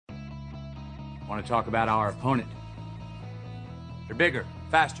want to talk about our opponent. They're bigger,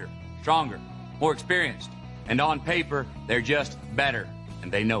 faster, stronger, more experienced. And on paper, they're just better.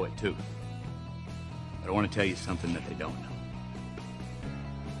 And they know it too. But I want to tell you something that they don't know.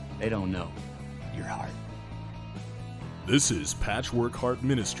 They don't know your heart. This is Patchwork Heart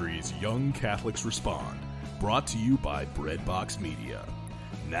Ministries' Young Catholics Respond, brought to you by Breadbox Media.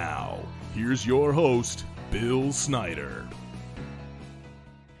 Now, here's your host, Bill Snyder.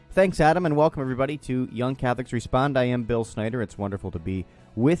 Thanks, Adam, and welcome everybody to Young Catholics Respond. I am Bill Snyder. It's wonderful to be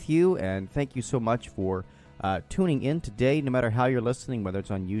with you, and thank you so much for tuning in today, no matter how you're listening, whether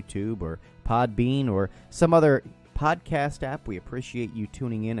it's on YouTube or Podbean or some other podcast app. We appreciate you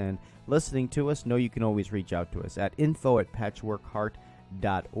tuning in and listening to us. Know you can always reach out to us at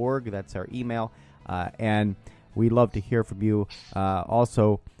info@patchworkheart.org. That's our email, and we love to hear from you.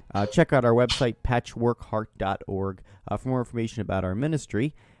 Also, check out our website, patchworkheart.org, for more information about our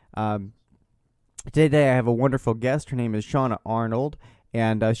ministry. Today I have a wonderful guest. Her name is Shawna Arnold,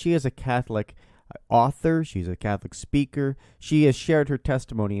 and she is a Catholic author. She's a Catholic speaker. She has shared her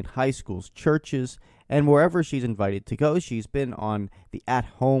testimony in high schools, churches, and wherever she's invited to go. She's been on the At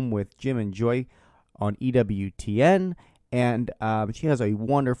Home with Jim and Joy on EWTN, and she has a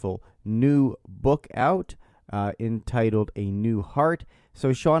wonderful new book out entitled A New Heart.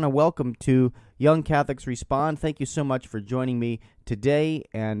 So, Shawna, welcome to Young Catholics Respond. Thank you so much for joining me today,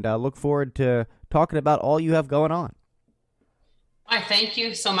 and look forward to talking about all you have going on. I thank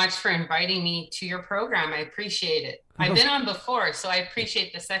you so much for inviting me to your program. I appreciate it. I've been on before, so I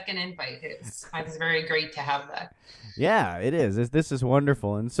appreciate the second invite. It's very great to have that. Yeah, it is. This is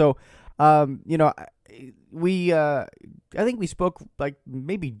wonderful. And so, we I think we spoke like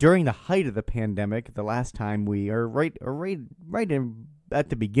maybe during the height of the pandemic. The last time right in at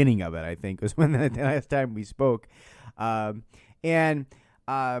the beginning of it, I think, was when the last time we spoke.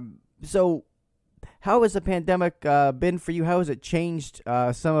 So how has the pandemic been for you? How has it changed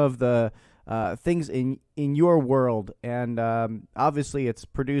some of the things in your world? And obviously it's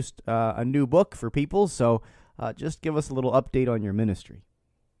produced a new book for people. So just give us a little update on your ministry.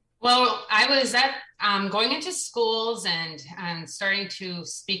 Well, I was going into schools and starting to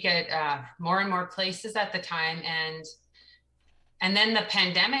speak at more and more places at the time. And then the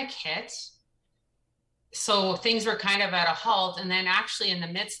pandemic hit. So things were kind of at a halt. And then actually in the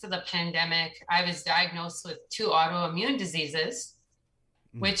midst of the pandemic, I was diagnosed with 2 autoimmune diseases,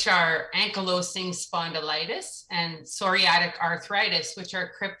 which are ankylosing spondylitis and psoriatic arthritis, which are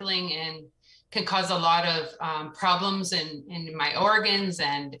crippling and can cause a lot of problems in my organs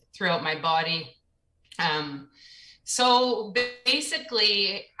and throughout my body. So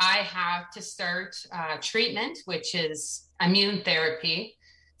basically, I have to start treatment, which is immune therapy.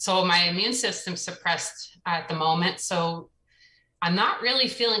 So my immune system's suppressed at the moment. So I'm not really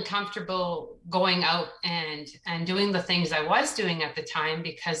feeling comfortable going out and doing the things I was doing at the time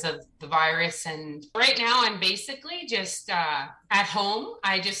because of the virus. And right now I'm basically just at home.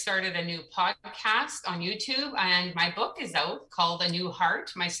 I just started a new podcast on YouTube, and my book is out called A New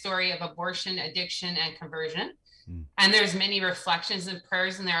Heart, My Story of Abortion, Addiction, and Conversion. And there's many reflections and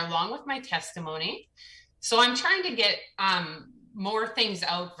prayers in there along with my testimony. So I'm trying to get more things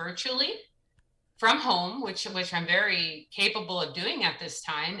out virtually from home, which I'm very capable of doing at this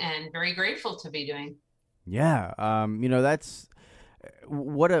time and very grateful to be doing. Yeah. That's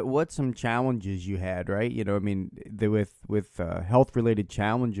what some challenges you had, right? With health related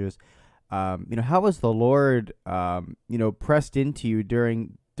challenges, how has the Lord, pressed into you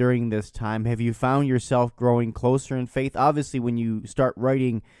during this time? Have you found yourself growing closer in faith? Obviously, when you start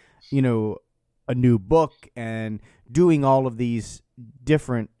writing, a new book and doing all of these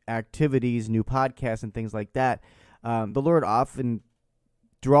different activities, new podcasts and things like that, the Lord often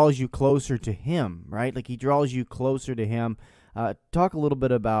draws you closer to Him, right? Like He draws you closer to Him. Talk a little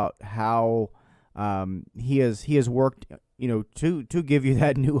bit about how He has worked, to give you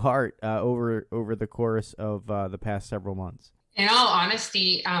that new heart over the course of the past several months. In all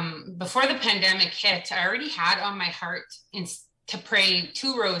honesty, before the pandemic hit, I already had on my heart to pray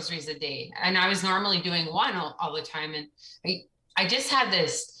 2 rosaries a day. And I was normally doing 1 all the time. And I just had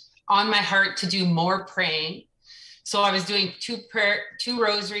this on my heart to do more praying. So I was doing 2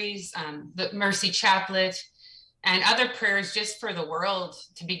 rosaries, the Mercy Chaplet, and other prayers just for the world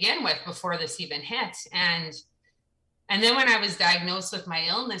to begin with before this even hit. And then when I was diagnosed with my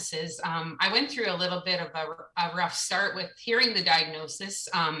illnesses, I went through a little bit of a rough start with hearing the diagnosis.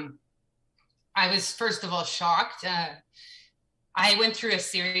 I was, first of all, shocked. I went through a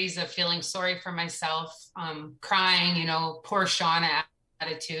series of feeling sorry for myself, crying, poor Shawna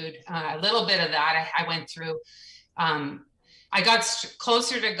attitude, a little bit of that I went through. I got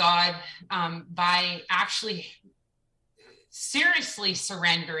closer to God by actually seriously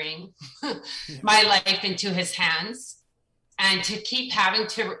surrendering my life into his hands, and to keep having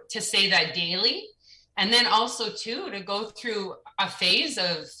to say that daily. And then also too, to go through a phase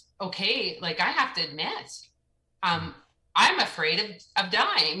of, okay, like I have to admit, I'm afraid of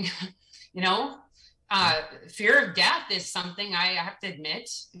dying, you know, fear of death is something I have to admit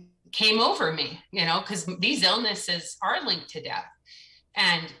came over me, you know, because these illnesses are linked to death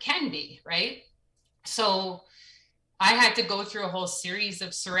and can be, right? So I had to go through a whole series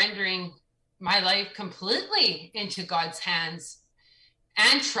of surrendering my life completely into God's hands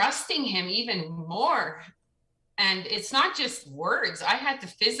and trusting him even more. And it's not just words. I had to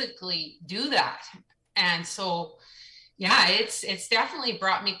physically do that. And so, yeah, it's definitely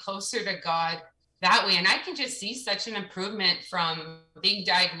brought me closer to God that way. And I can just see such an improvement from being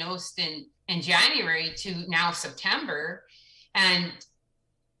diagnosed in January to now September. And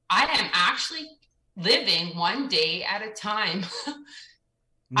I am actually living one day at a time.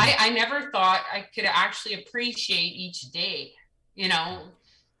 I never thought I could actually appreciate each day, you know,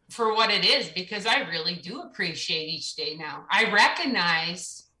 for what it is, because I really do appreciate each day now. I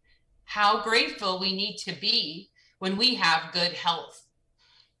recognize how grateful we need to be when we have good health.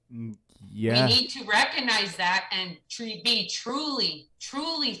 Yeah. We need to recognize that and be truly,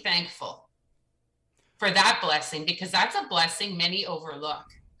 truly thankful for that blessing, because that's a blessing many overlook.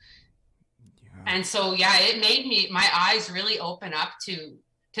 Yeah. And so, yeah, it made my eyes really open up to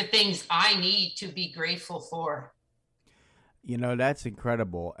things I need to be grateful for. You know, that's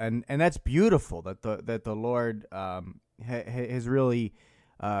incredible, and that's beautiful that the Lord has really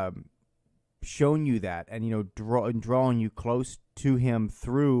shown you that, and you know, drawing you close to Him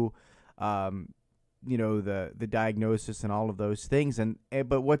through you know, the diagnosis and all of those things.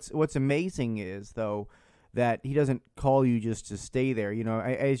 But what's amazing is, though, that He doesn't call you just to stay there. You know,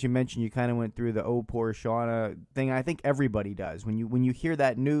 as you mentioned, you kind of went through the "oh, poor Shawna" thing. I think everybody does. When you hear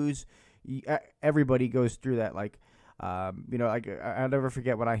that news, everybody goes through that. Like, you know, I'll never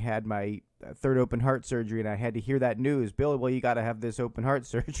forget when I had my third open heart surgery, and I had to hear that news. Bill, well, you got to have this open heart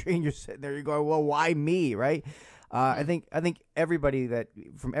surgery, and you're sitting there, you're going, well, why me, right? I think everybody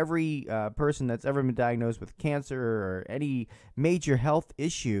from every person that's ever been diagnosed with cancer or any major health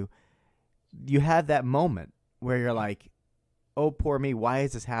issue, you have that moment where you're like, oh, poor me, why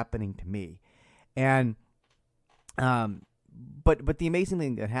is this happening to me? And but the amazing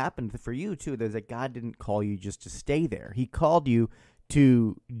thing that happened for you too is that God didn't call you just to stay there. He called you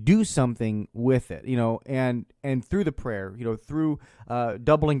to do something with it, you know, and through the prayer, you know, through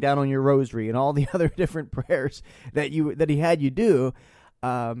doubling down on your rosary and all the other different prayers that He had you do,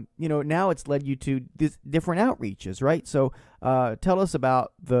 you know, now it's led you to different outreaches, right? So tell us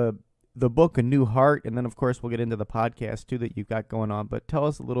about the book, A New Heart, and then, of course, we'll get into the podcast, too, that you've got going on. But tell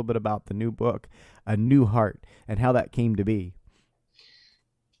us a little bit about the new book, A New Heart, and how that came to be.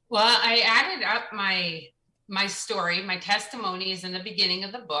 Well, I added up my story, my testimonies in the beginning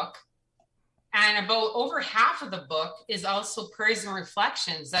of the book. And about over half of the book is also prayers and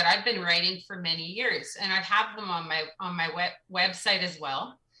reflections that I've been writing for many years. And I have them on my website as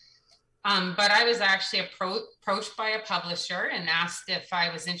well. But I was actually approached by a publisher and asked if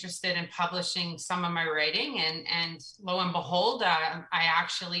I was interested in publishing some of my writing. And lo and behold, I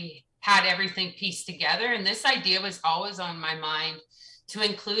actually had everything pieced together. And this idea was always on my mind to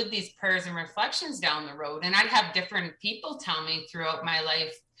include these prayers and reflections down the road. And I'd have different people tell me throughout my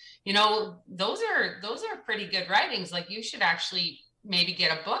life, you know, those are pretty good writings. Like, you should actually maybe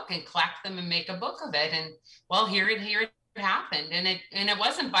get a book and collect them and make a book of it. And well, here it happened. And it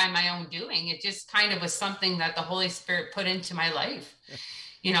wasn't by my own doing. It just kind of was something that the Holy Spirit put into my life.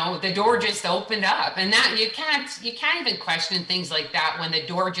 You know, the door just opened up, and that you can't even question things like that when the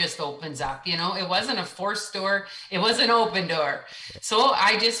door just opens up. You know, it wasn't a forced door. It was an open door. So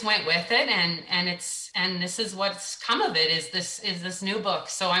I just went with it, and this is what's come of it is this new book.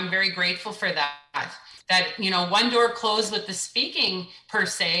 So I'm very grateful for that, you know, one door closed with the speaking per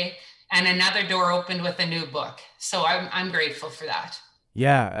se, and another door opened with a new book. So I'm grateful for that.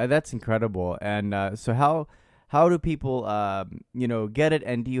 Yeah, that's incredible. And so how do people, you know, get it?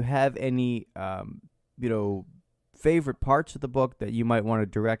 And do you have any, you know, favorite parts of the book that you might want to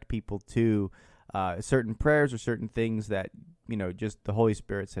direct people to, certain prayers or certain things that, you know, just the Holy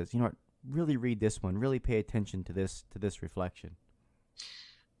Spirit says, you know what, really read this one, really pay attention to this reflection?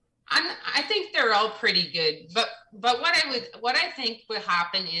 I think they're all pretty good, but what I think would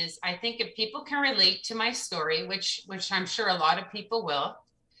happen is, I think if people can relate to my story, which I'm sure a lot of people will,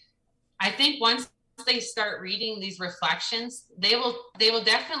 I think once they start reading these reflections, they will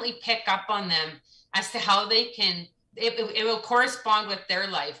definitely pick up on them as to how they can it will correspond with their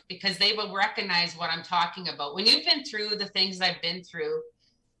life, because they will recognize what I'm talking about. When you've been through the things I've been through,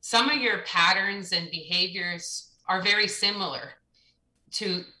 some of your patterns and behaviors are very similar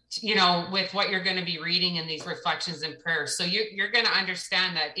to, with what you're going to be reading in these reflections and prayers. So you're going to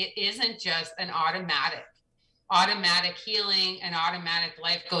understand that it isn't just an automatic healing, and automatic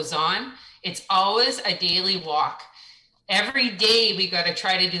life goes on. It's always a daily walk. Every day we got to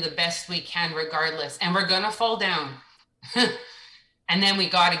try to do the best we can regardless, and we're going to fall down. And then we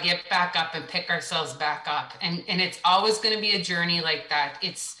got to get back up and pick ourselves back up. And it's always going to be a journey like that.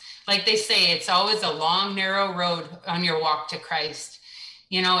 It's like they say, it's always a long, narrow road on your walk to Christ.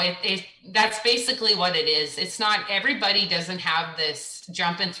 That's basically what it is. It's not, everybody doesn't have this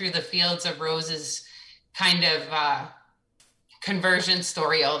jumping through the fields of roses kind of conversion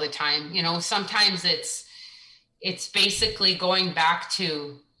story all the time. Sometimes it's basically going back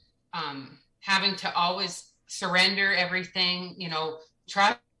to having to always surrender everything,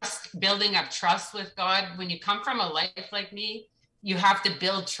 trust, building up trust with God. When you come from a life like me, you have to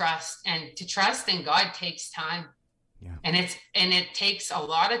build trust, and to trust in God takes time. Yeah. And it takes a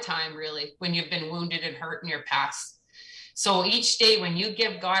lot of time, really, when you've been wounded and hurt in your past. So each day when you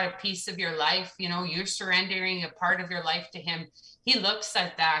give God a piece of your life, you're surrendering a part of your life to him. He looks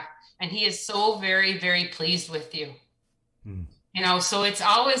at that and he is so very, very pleased with you. So it's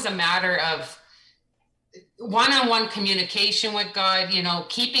always a matter of one-on-one communication with God,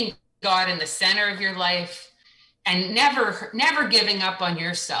 keeping God in the center of your life, and never giving up on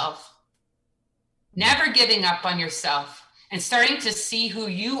yourself. Never giving up on yourself, and starting to see who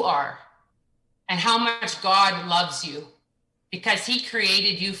you are and how much God loves you, because he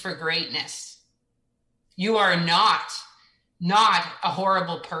created you for greatness. You are not a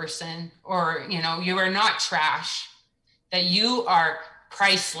horrible person, or, you are not trash, that you are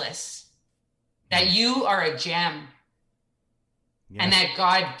priceless, that you are a gem, and that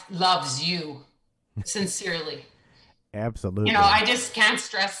God loves you sincerely. Absolutely. I just can't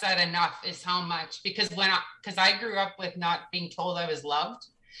stress that enough, is how much, because I grew up with not being told I was loved,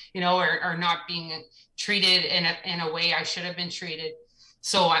 or not being treated in a way I should have been treated.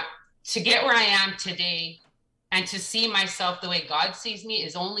 So to get where I am today and to see myself the way God sees me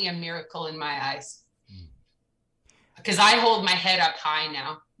is only a miracle in my eyes. Because I hold my head up high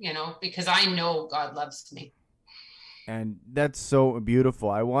now, because I know God loves me. And that's so beautiful.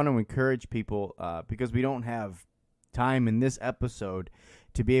 I want to encourage people, because we don't have time in this episode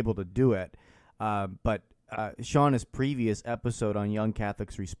to be able to do it. But Shawna's previous episode on Young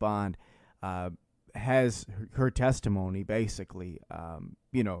Catholics Respond has her testimony, basically.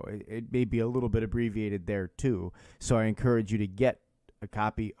 It may be a little bit abbreviated there too. So I encourage you to get a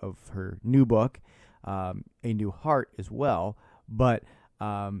copy of her new book, A New Heart, as well. But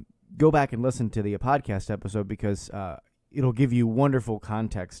go back and listen to the podcast episode, because it'll give you wonderful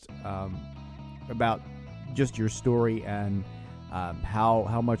context about just your story, and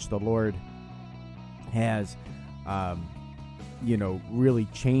how much the Lord has really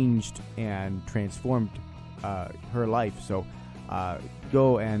changed and transformed her life. So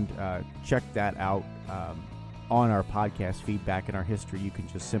go and check that out on our podcast feed back in our history. You can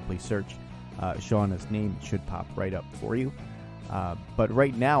just simply search Shawna's name. It should pop right up for you. But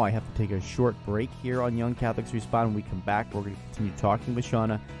right now I have to take a short break here on Young Catholics Respond. When we come back, we're going to continue talking with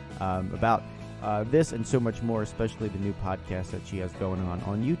Shawna about this and so much more, especially the new podcast that she has going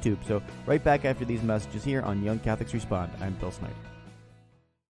on YouTube. So right back after these messages here on Young Catholics Respond. I'm Bill Snyder.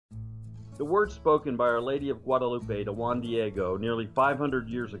 The words spoken by Our Lady of Guadalupe to Juan Diego nearly 500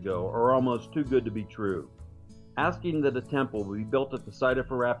 years ago are almost too good to be true. Asking that a temple will be built at the site of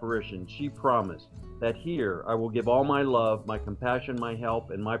her apparition, she promised that here I will give all my love, my compassion, my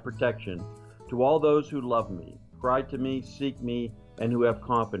help, and my protection to all those who love me, cry to me, seek me, and who have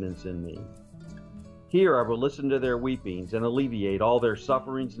confidence in me. Here I will listen to their weepings and alleviate all their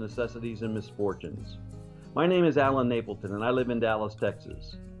sufferings, necessities, and misfortunes. My name is Alan Napleton, and I live in Dallas,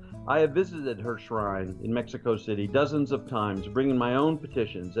 Texas. I have visited her shrine in Mexico City dozens of times, bringing my own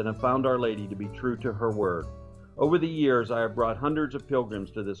petitions, and have found Our Lady to be true to her word. Over the years, I have brought hundreds of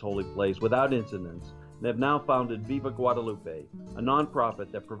pilgrims to this holy place without incidents, and have now founded Viva Guadalupe, a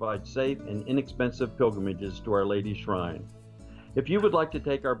nonprofit that provides safe and inexpensive pilgrimages to Our Lady's shrine. If you would like to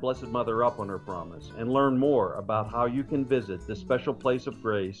take our Blessed Mother up on her promise and learn more about how you can visit this special place of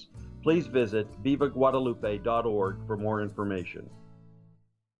grace, please visit vivaguadalupe.org for more information.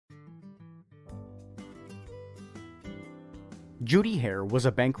 Judy Hare was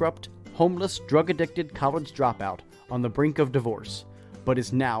a bankrupt, homeless, drug-addicted college dropout on the brink of divorce, but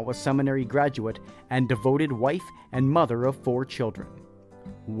is now a seminary graduate and devoted wife and mother of 4 children.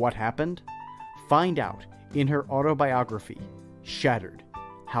 What happened? Find out in her autobiography, Shattered: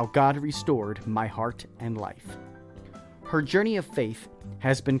 How God Restored My Heart and Life. Her journey of faith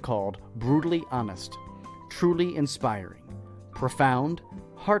has been called brutally honest, truly inspiring, profound,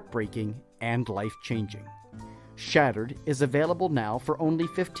 heartbreaking, and life-changing. Shattered is available now for only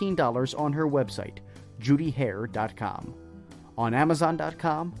 $15 on her website, judyhare.com, on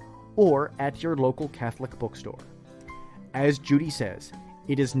amazon.com, or at your local Catholic bookstore. As Judy says,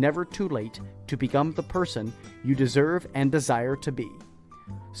 it is never too late to become the person you deserve and desire to be.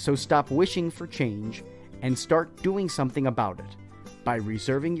 So stop wishing for change and start doing something about it by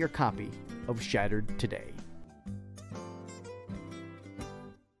reserving your copy of Shattered today.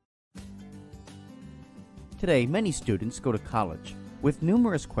 Today, many students go to college with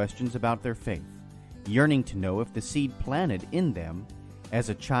numerous questions about their faith, yearning to know if the seed planted in them as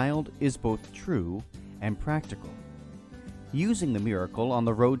a child is both true and practical. Using the miracle on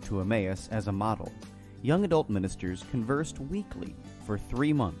the road to Emmaus as a model, young adult ministers conversed weekly for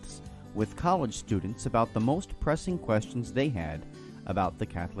 3 months with college students about the most pressing questions they had about the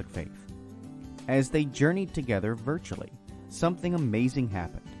Catholic faith. As they journeyed together virtually, something amazing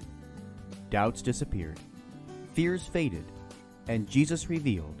happened. Doubts disappeared, fears faded, and Jesus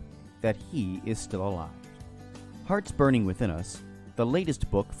revealed that He is still alive. Hearts Burning Within Us, the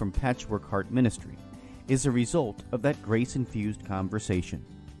latest book from Patchwork Heart Ministry, is a result of that grace-infused conversation.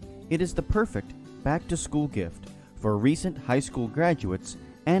 It is the perfect back-to-school gift for recent high school graduates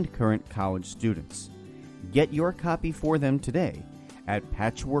and current college students. Get your copy for them today at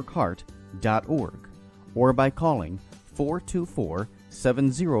patchworkheart.org or by calling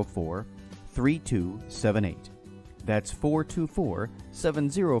 424-704-3278. That's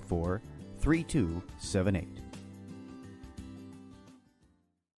 424-704-3278.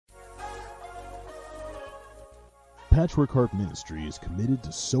 Patchwork Heart Ministry is committed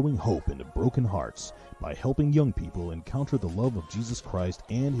to sowing hope into broken hearts by helping young people encounter the love of Jesus Christ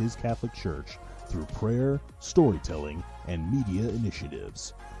and His Catholic Church through prayer, storytelling, and media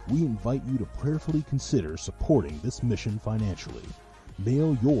initiatives. We invite you to prayerfully consider supporting this mission financially.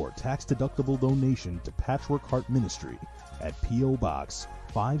 Mail your tax-deductible donation to Patchwork Heart Ministry at P.O. Box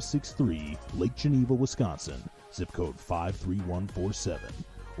 563, Lake Geneva, Wisconsin, zip code 53147.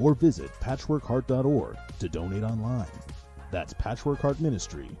 Or visit patchworkheart.org to donate online. That's Patchwork Heart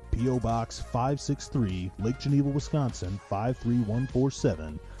Ministry, P.O. Box 563, Lake Geneva, Wisconsin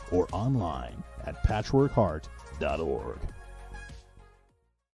 53147, or online at patchworkheart.org.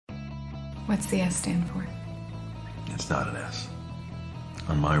 What's the S stand for? It's not an S.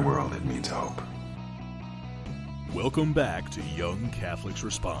 On my world, it means hope. Welcome back to Young Catholics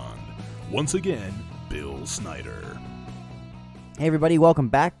Respond. Once again, Bill Snyder. Hey everybody, welcome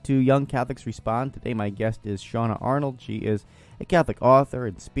back to Young Catholics Respond. Today my guest is Shawna Arnold. She is a Catholic author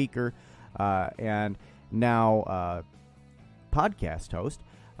and speaker and now podcast host.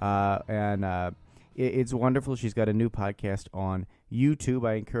 It's wonderful. She's got a new podcast on YouTube.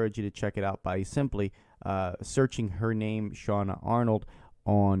 I encourage you to check it out by simply searching her name, Shawna Arnold,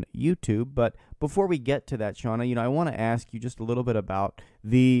 on YouTube. But before we get to that, Shawna, I want to ask you just a little bit about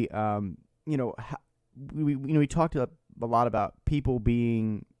the, we talked a lot about people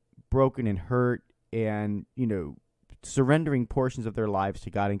being broken and hurt and, surrendering portions of their lives to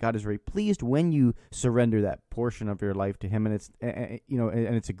God. And God is very pleased when you surrender that portion of your life to Him. And it's, and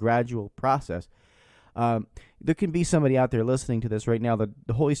it's a gradual process. There can be somebody out there listening to this right now.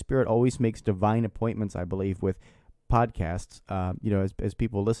 The Holy Spirit always makes divine appointments, I believe, with podcasts. As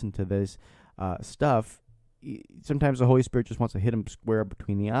people listen to this stuff, sometimes the Holy Spirit just wants to hit them square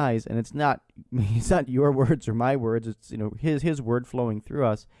between the eyes, and it's not your words or my words. It's His word flowing through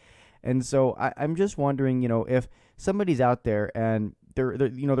us. And so I'm just wondering, if somebody's out there and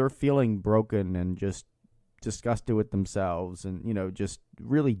they're feeling broken and just disgusted with themselves and just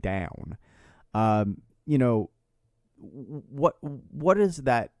really down. What is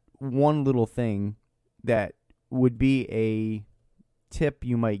that one little thing that would be a tip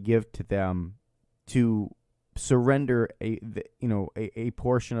you might give to them to surrender a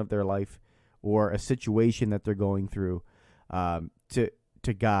portion of their life or a situation that they're going through to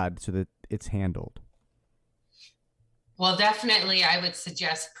God so that it's handled? Well, definitely I would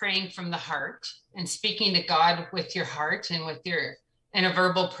suggest praying from the heart and speaking to God with your heart and in a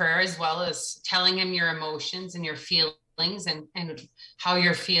verbal prayer, as well as telling Him your emotions and your feelings and how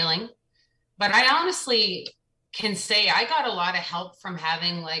you're feeling. But I honestly can say I got a lot of help from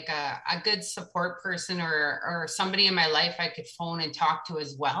having like a good support person or somebody in my life I could phone and talk to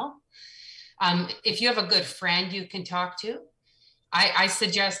as well. If you have a good friend you can talk to, I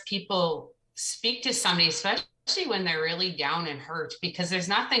suggest people speak to somebody, especially when they're really down and hurt, because there's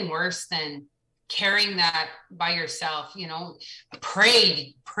nothing worse than carrying that by yourself,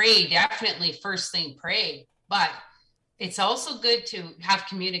 pray, definitely first thing, pray. But it's also good to have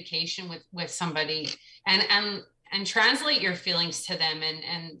communication with somebody and translate your feelings to them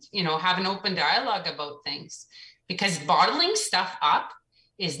and have an open dialogue about things, because bottling stuff up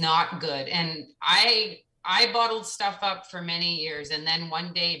is not good. And I bottled stuff up for many years, and then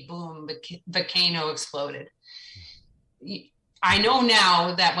one day, boom, the volcano exploded. I know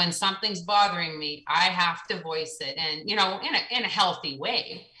now that when something's bothering me, I have to voice it, and in a healthy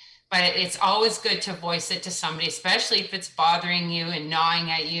way. But it's always good to voice it to somebody, especially if it's bothering you and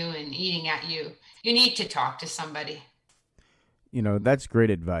gnawing at you and eating at you. You need to talk to somebody. That's great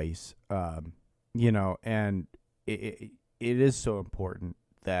advice. And it is so important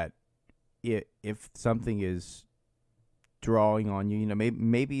that if something is drawing on you,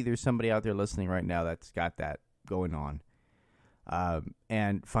 maybe there's somebody out there listening right now that's got that going on.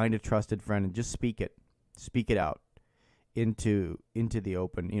 And find a trusted friend and just speak it out into the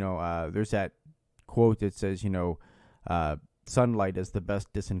open. There's that quote that says, sunlight is the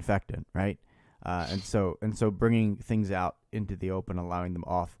best disinfectant, right? And so bringing things out into the open, allowing them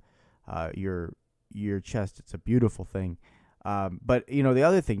off your chest, it's a beautiful thing. But the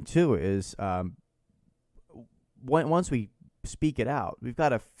other thing too is once we speak it out, we've got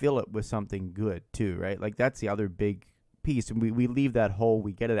to fill it with something good too, right? Like that's the other big piece, and we leave that hole,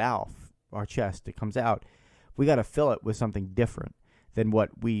 we get it out our chest, it comes out. We got to fill it with something different than what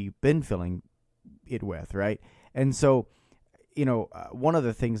we've been filling it with, right? And so, one of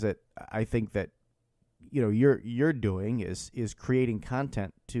the things that I think that you're doing is creating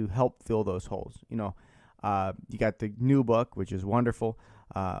content to help fill those holes. You got the new book, which is wonderful,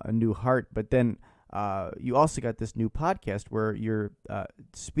 A New Heart, but then you also got this new podcast where you're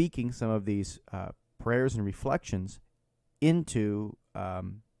speaking some of these prayers and reflections into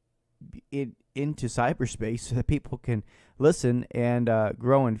cyberspace so that people can listen and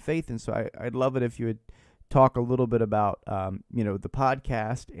grow in faith. And so I'd love it if you would talk a little bit about the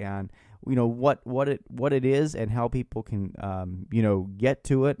podcast and what it is and how people can get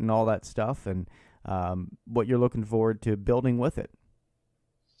to it and all that stuff, and what you're looking forward to building with it.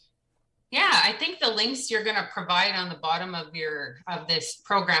 Yeah, I think the links you're going to provide on the bottom of this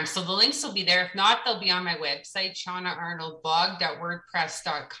program. So the links will be there. If not, they'll be on my website,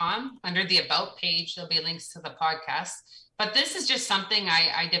 shawnaarnoldblog.wordpress.com. Under the About page, there'll be links to the podcast. But this is just something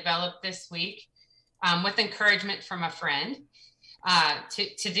I developed this week with encouragement from a friend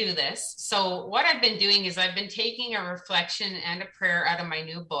to do this. So what I've been doing is I've been taking a reflection and a prayer out of my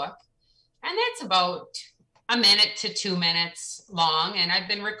new book, and it's about a minute to 2 minutes long, and I've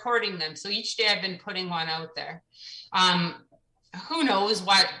been recording them. So each day I've been putting one out there. Who knows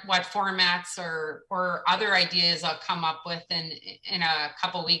what formats or other ideas I'll come up with in a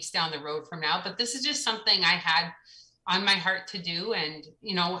couple weeks down the road from now. But this is just something I had on my heart to do, and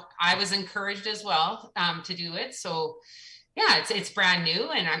I was encouraged as well to do it. So yeah, it's brand new,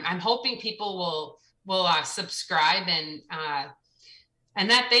 and I'm hoping people will subscribe and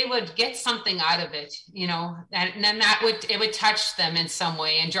that they would get something out of it, and then it would touch them in some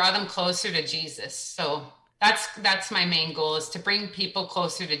way and draw them closer to Jesus. So that's my main goal, is to bring people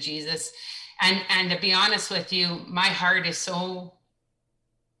closer to Jesus. And to be honest with you, my heart is so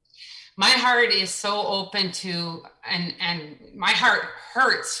open to, and my heart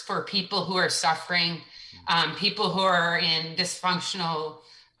hurts for people who are suffering, people who are in dysfunctional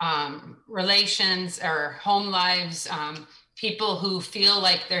relations or home lives, people who feel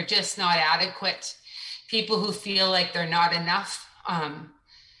like they're just not adequate, people who feel like they're not enough.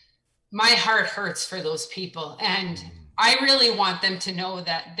 My heart hurts for those people. And I really want them to know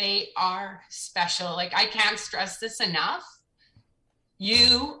that they are special. Like, I can't stress this enough.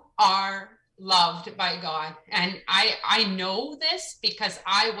 You are loved by God. And I know this because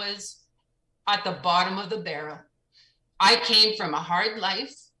I was at the bottom of the barrel. I came from a hard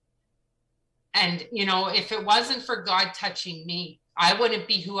life. And, if it wasn't for God touching me, I wouldn't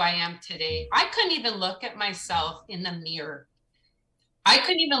be who I am today. I couldn't even look at myself in the mirror. I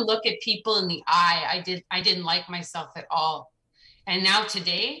couldn't even look at people in the eye. I didn't like myself at all. And now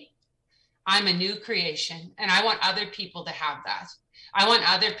today, I'm a new creation, and I want other people to have that. I want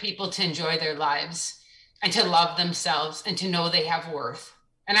other people to enjoy their lives and to love themselves and to know they have worth.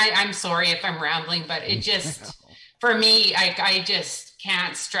 And I'm sorry if I'm rambling, but it just, for me, I just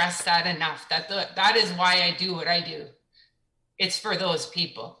can't stress that enough. That is why I do what I do. It's for those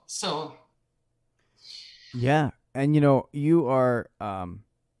people. So. Yeah. And, you are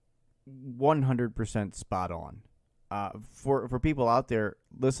 100% spot on. For people out there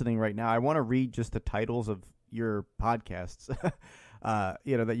listening right now, I want to read just the titles of your podcasts.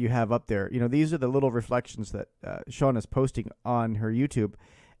 that you have up there. These are the little reflections that Shawna's posting on her YouTube,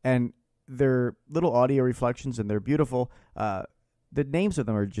 and they're little audio reflections, and they're beautiful. The names of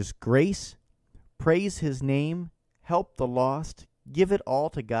them are just Grace, Praise His Name, Help the Lost, Give It All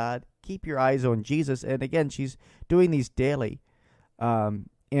to God, Keep Your Eyes on Jesus. And again, she's doing these daily, and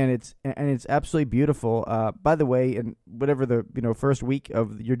it's absolutely beautiful. By the way, in whatever the first week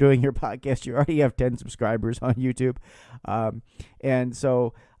of you're doing your podcast, you already have 10 subscribers on YouTube, and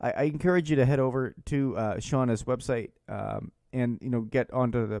so I encourage you to head over to Shawna's website and get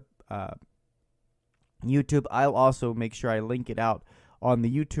onto the YouTube. I'll also make sure I link it out on the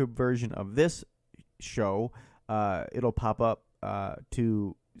YouTube version of this show. It'll pop up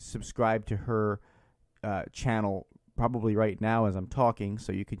to subscribe to her channel probably right now as I'm talking,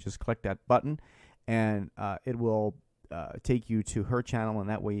 so you can just click that button, and it will take you to her channel, and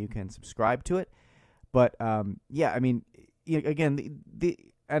that way you can subscribe to it. But again,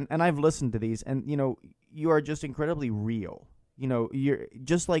 and I've listened to these, and you are just incredibly real. You're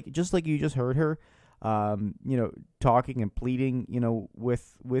just like you just heard her, talking and pleading,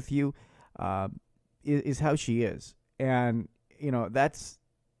 with you, is how she is, and that's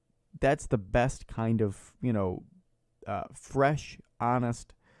the best kind of fresh,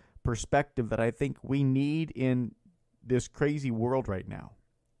 honest perspective that I think we need in this crazy world right now.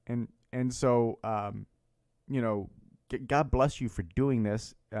 And so, God bless you for doing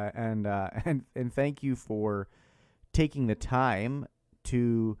this, and thank you for taking the time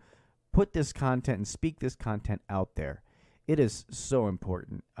to put this content and speak this content out there. It is so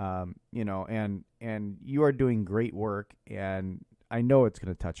important, and you are doing great work, and I know it's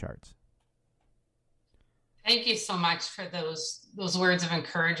going to touch hearts. Thank you so much for those words of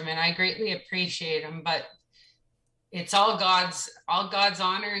encouragement. I greatly appreciate them, but it's all God's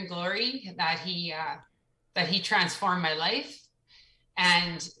honor and glory that he transformed my life.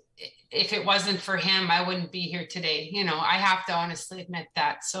 And if it wasn't for him, I wouldn't be here today. I have to honestly admit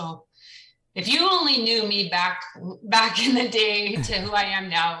that. So if you only knew me back in the day to who I am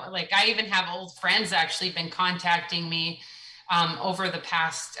now, like I even have old friends actually been contacting me over the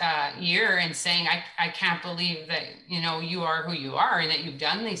past year and saying, I can't believe that, you are who you are and that you've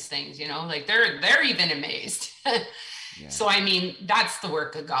done these things, like they're even amazed. Yeah. So, that's the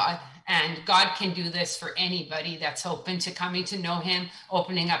work of God, and God can do this for anybody that's open to coming to know him,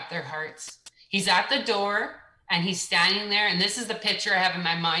 opening up their hearts. He's at the door and he's standing there. And this is the picture I have in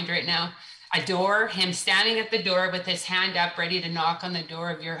my mind right now. Him standing at the door with his hand up, ready to knock on the door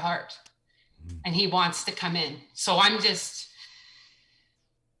of your heart. And he wants to come in. So I'm just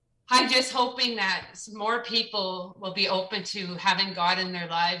hoping that more people will be open to having God in their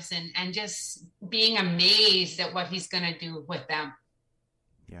lives and just being amazed at what he's going to do with them.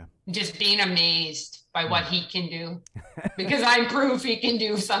 Yeah. Just being amazed by what he can do, because I'm proof he can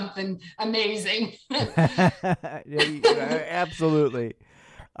do something amazing. Absolutely.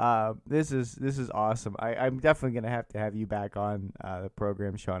 This is awesome. I'm definitely going to have you back on the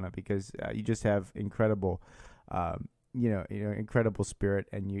program, Shawna, because you just have incredible, incredible spirit,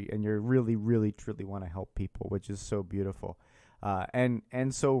 and you're really, really, truly want to help people, which is so beautiful,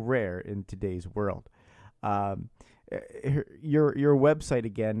 and so rare in today's world. Your website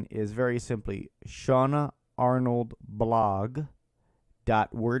again is very simply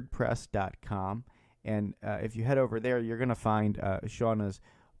shawnaarnoldblog.wordpress.com, and if you head over there, you're going to find Shawna's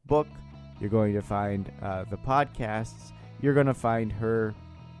book. You're going to find the podcasts. You're going to find her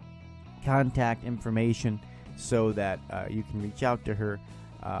contact information so that you can reach out to her,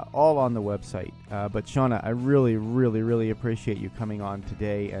 all on the website. But Shawna, I really, really, really appreciate you coming on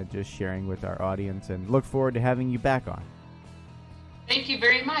today and just sharing with our audience, and look forward to having you back on. Thank you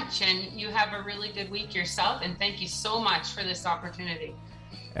very much, and you have a really good week yourself, and thank you so much for this opportunity.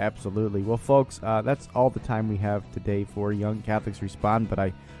 Absolutely. Well, folks, that's all the time we have today for Young Catholics Respond, but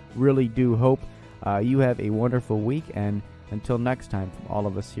I really do hope you have a wonderful week, and until next time, from all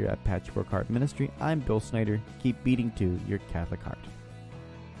of us here at Patchwork Heart Ministry, I'm Bill Snyder. Keep beating to your Catholic heart.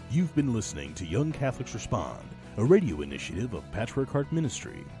 You've been listening to Young Catholics Respond, a radio initiative of Patchwork Heart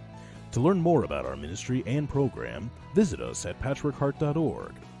Ministry. To learn more about our ministry and program, visit us at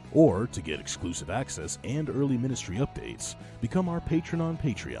patchworkheart.org. Or to get exclusive access and early ministry updates, become our patron on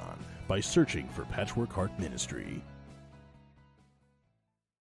Patreon by searching for Patchwork Heart Ministry.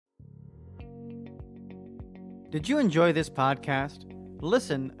 Did you enjoy this podcast?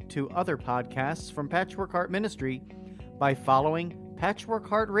 Listen to other podcasts from Patchwork Heart Ministry by following Patchwork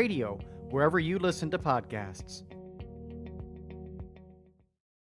Heart Radio wherever you listen to podcasts.